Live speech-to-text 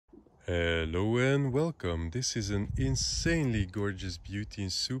Hello and welcome. This is an insanely gorgeous beauty in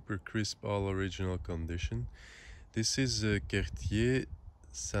super crisp all original condition. This is a Cartier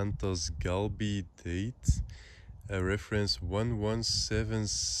Santos Galbee date, reference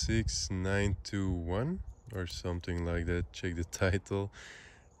 1176921 or something like that. Check the title.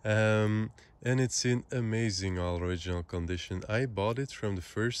 And it's in amazing all original condition. I bought it from the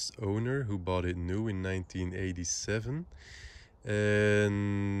first owner who bought it new in 1987.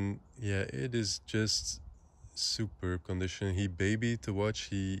 And yeah, it is just superb condition. He babied the watch.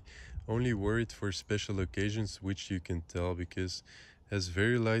 He only wore it for special occasions, which you can tell because it has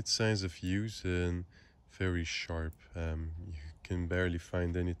very light signs of use and very sharp. You can barely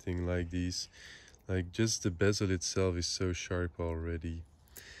find anything like these. Like just the bezel itself is so sharp already.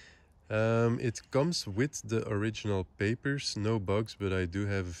 It comes with the original papers, no box, but I do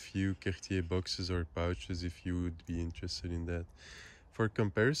have a few Cartier boxes or pouches if you would be interested in that. For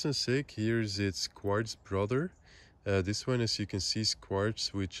comparison's sake, here's its quartz brother. This one, as you can see, is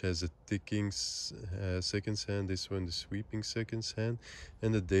quartz, which has a ticking seconds hand. This one, the sweeping seconds hand.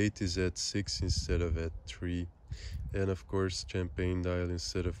 And the date is at 6 instead of at 3. And of course, champagne dial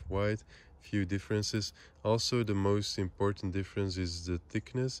instead of white. Few differences. Also, the most important difference is the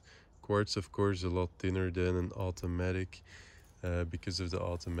thickness. Quartz, of course, a lot thinner than an automatic because of the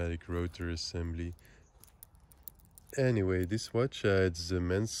automatic rotor assembly. Anyway, this watch, it's a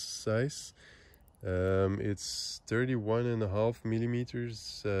men's size. It's 31.5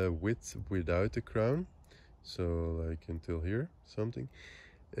 millimeters width without the crown, so like until here something.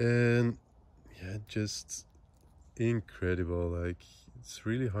 And yeah, just incredible. Like it's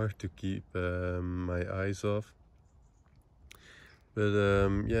really hard to keep my eyes off. But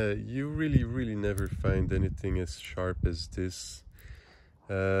yeah, you really never find anything as sharp as this.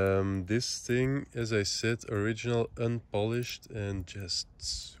 This thing, as I said, original, unpolished, and just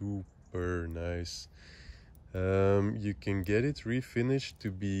super nice. You can get it refinished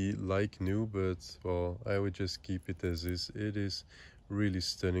to be like new, but well, I would just keep it as is. It is really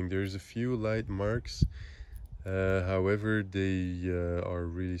stunning. There's a few light marks, however they are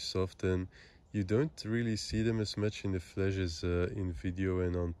really soft and you don't really see them as much in the flesh as in video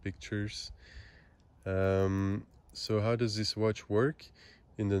and on pictures. So how does this watch work?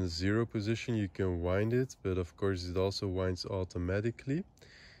 In the 0 position you can wind it, but of course it also winds automatically.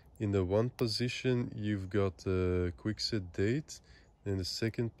 In the 1 position you've got a quick set date. In the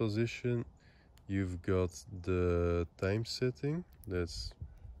 2nd position you've got the time setting. Let's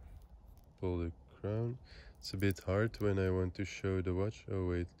pull the crown. It's a bit hard when I want to show the watch. Oh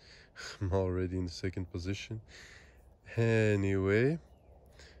wait, I'm already in the 2nd position. Anyway,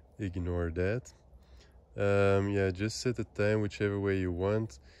 ignore that. Yeah, just set the time whichever way you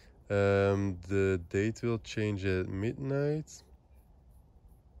want. The date will change at midnight.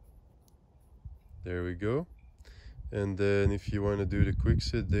 There we go. And then if you want to do the quick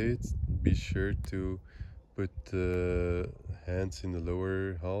set date, be sure to put the hands in the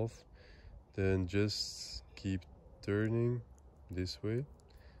lower half. Then just keep turning this way.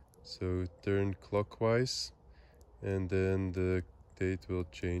 So turn clockwise, and then the date will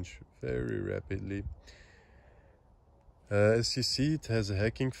change very rapidly. As you see, it has a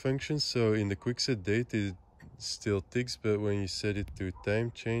hacking function, so in the quick set date it still ticks, but when you set it to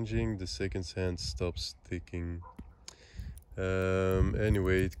time changing, the seconds hand stops ticking.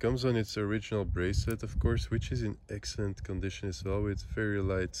 Anyway, it comes on its original bracelet, of course, which is in excellent condition as well, with very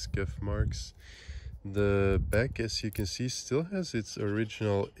light scuff marks. The back, as you can see, still has its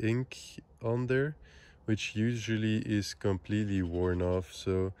original ink on there, which usually is completely worn off,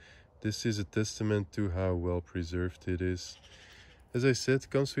 so this is a testament to how well preserved it is. As I said,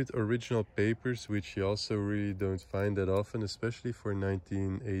 it comes with original papers, which you also really don't find that often, especially for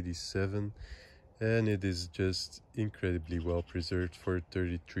 1987. And it is just incredibly well preserved for a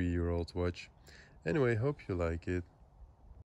 33-year-old watch. Anyway, hope you like it.